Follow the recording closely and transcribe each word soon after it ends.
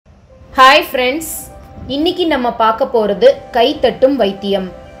Hi friends, இன்னைக்கு நம்ம பார்க்க போறது கை தட்டும் வைத்தியம்.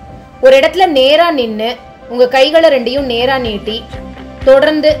 ஒரு இடத்துல நேரா நின்னு உங்க கைகளை ரெண்டையும் நேரா நீட்டி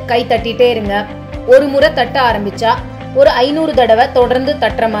தொடர்ந்து கை தட்டிட்டே இருங்க. ஒரு முறை தட்ட ஆரம்பிச்சா ஒரு 500 தடவை தொடர்ந்து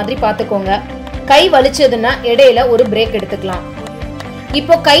தட்டற மாதிரி பாத்துக்கோங்க. கை வலிச்சதுன்னா இடையில ஒரு பிரேக் எடுத்துக்கலாம்.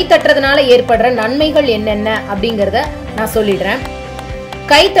 இப்போ கை தட்டறதுனால ஏற்படுற நன்மைகள் என்னென்ன அப்படிங்கறத நான் சொல்லிடுறேன்.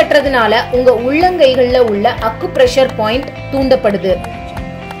 கை தட்டறதுனால உங்க உள்ளங்கைகள்ல உள்ள அக்குப்ரெஷர் பாயிண்ட் தூண்டப்படுது.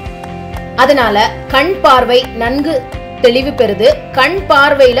 அதனால கண் பார்வை நன்கு தெளிவு பெறுது. கண்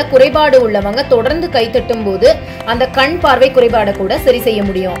பார்வையில குறைபாடு உள்ளவங்க தொடர்ந்து கை தட்டும் போது அந்த கண் பார்வை குறைபாடை கூட சரி செய்ய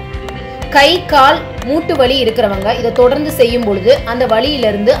முடியும். கை கால் மூட்டு வலி இருக்கிறவங்க இதை தொடர்ந்து செய்யும் பொழுது அந்த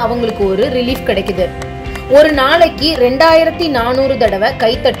வலியிலிருந்து அவங்களுக்கு ஒரு ரிலீஃப் கிடைக்குது. ஒரு நாளைக்கு 2400 தடவை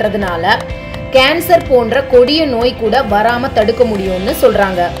கை தட்டுறதுனால கேன்சர் போன்ற கொடிய நோய் கூட வராம தடுக்க முடியும்னு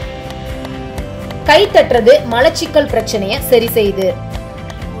சொல்றாங்க. கை தட்டுறது மலச்சிக்கல் பிரச்சனைய சரி செய்யுது.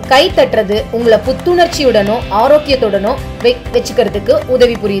 கை தட்டுறது உங்களை புத்துணர்ச்சியுடனோ ஆரோக்கியத்துடனோ வச்சுக்கிறதுக்கு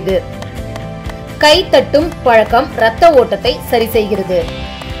உதவி புரியுது. கை தட்டும் பழக்கம் இரத்த ஓட்டத்தை சரி செய்கிறது.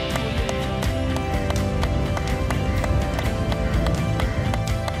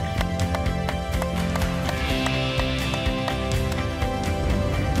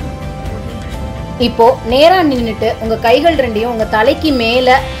 இப்போ நேரா நின்னுட்டு உங்க கைகள் ரெண்டையும் உங்க தலைக்கு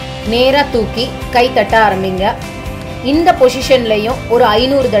மேல நேரா தூக்கி கை தட்ட ஆரம்பிங்க. இந்த பொசிஷன்லயும் ஒரு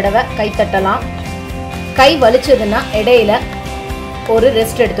 500 தடவை கை தட்டலாம். கை வலிச்சதுன்னா இடையில ஒரு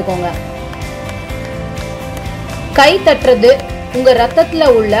ரெஸ்ட் எடுத்துக்கோங்க. கை தட்டுறது உங்க ரத்தத்துல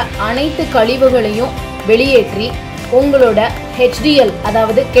உள்ள அனைத்து கழிவுகளையும் வெளியேற்றி உங்களோட HDL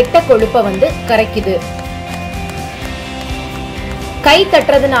அதாவது கெட்ட கொழுப்பை கரைக்குது. கை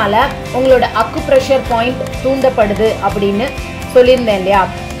தட்டுறதுனால உங்களோட அக்குப்ரெஷர் பாயிண்ட் தூண்டப்படுது அப்படின்னு சொல்லியிருந்தேன் இல்லையா?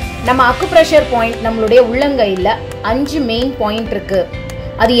 நம்ம அக்குப்ரெஷர் பாயிண்ட் நம்மளுடைய உள்ளங்கையில் 5 மெயின் பாயிண்ட் இருக்கு.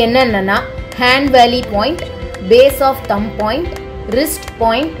 அது என்னென்னா ஹேண்ட் வேலி point, base of them point, wrist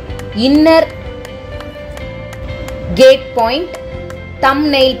point, inner gate point, them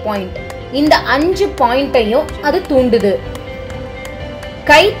nail point. இந்த 5 பாயிண்ட்டையும் அது தூண்டுது.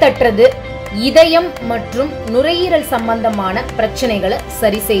 கை தட்டுறது இதயம் மற்றும் நுரையீரல் சம்பந்தமான பிரச்சனைகளை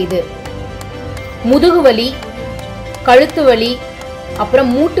சரி செய்யுது. முதுகுவலி, கழுத்து வலி, அப்புறம்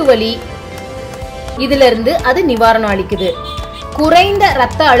மூட்டு வலி, இதுல இருந்து அது நிவாரணம் அளிக்குது. குறைந்த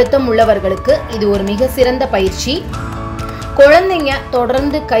ரத்த அழுத்தம் உள்ளவர்களுக்கு இது ஒரு மிக சிறந்த பயிற்சி. குழந்தைங்க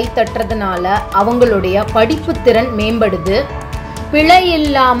தொடர்ந்து கை தட்டுறதுனால அவங்களுடைய படிப்பு திறன் மேம்படுது. பிழை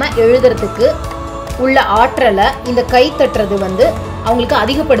இல்லாம எழுதுறதுக்கு உள்ள ஆற்றலை இந்த கை தட்டுறது அவங்களுக்கு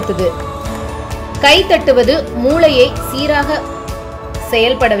அதிகப்படுத்துது. கை தட்டுவது மூளையை சீராக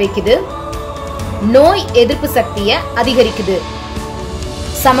செயல்பட வைக்குது. நோய் எதிர்ப்பு சக்தியை அதிகரிக்குது.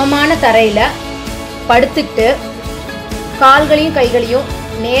 சமமான தரையில படுத்துட்டு கால்களையும் கைகளையும்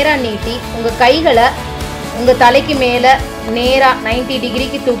நேரா நீட்டி உங்க கைகளை உங்க தலைக்கு மேல நேரா 90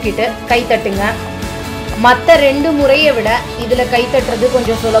 டிகிரிக்கு தூக்கிட்டு கை தட்டுங்க. மற்ற 2 முறையை விட இதுல கை தட்டுறது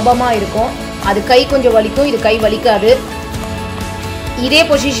கொஞ்சம் சுலபமா இருக்கும். அது கை கொஞ்சம் வலிக்கும், இது கை வலிக்காது. இதே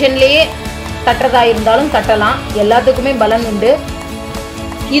பொசிஷன்லயே தட்டுறதா இருந்தாலும் தட்டலாம். எல்லாத்துக்குமே பலன் உண்டு.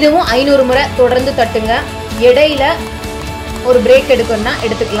 இதுவும் 500 முறை தொடர்ந்து தட்டுங்க. இடையில ஒரு பிரேக் எடுக்கணும்னா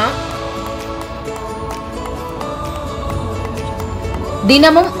எடுத்துக்கலாம்.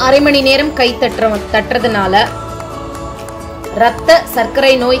 தினமும் அரை மணி நேரம் கை தட்டுறதுனால ரத்த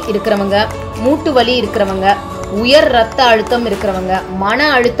சர்க்கரை நோய் இருக்கிறவங்க, மூட்டு வலி இருக்கிறவங்க, உயர் ரத்த அழுத்தம் இருக்கிறவங்க, மன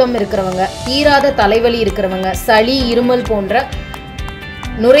அழுத்தம் இருக்கிறவங்க, தீராத தலைவலி இருக்கிறவங்க, சளி இருமல் போன்ற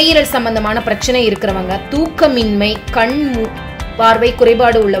நுரையீரல் சம்பந்தமான பிரச்சனை இருக்கிறவங்க, தூக்கமின்மை, கண் பார்வை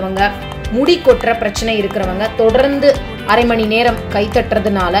குறைபாடு உள்ளவங்க, முடி கொட்டுற பிரச்சனை இருக்கிறவங்க தொடர்ந்து அரை மணி நேரம் கை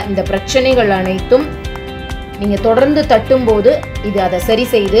தட்டுறதுனால இந்த பிரச்சனைகள் அனைத்தும் நீங்க தொடர்ந்து தட்டும் போது இது அதை சரி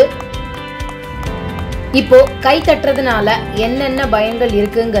செய்து. இப்போ கை தட்டுறதுனால என்னென்ன பயன்கள்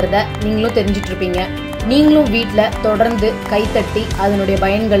இருக்குங்கிறத நீங்களும் தெரிஞ்சிட்டு இருப்பீங்க. நீங்களும் வீட்டில் தொடர்ந்து கை தட்டி அதனுடைய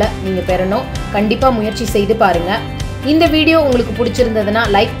பயன்களை நீங்க பெறணும். கண்டிப்பா முயற்சி செய்து பாருங்க. இந்த வீடியோ உங்களுக்கு பிடிச்சிருந்ததுன்னா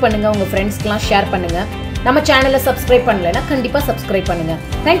லைக் பண்ணுங்க, உங்க ஃப்ரெண்ட்ஸ்க்குலாம் ஷேர் பண்ணுங்க. நம்ம சேனலை சப்ஸ்கிரைப் பண்ணலைன்னா கண்டிப்பா சப்ஸ்கிரைப் பண்ணுங்க.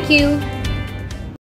 தேங்க்யூ.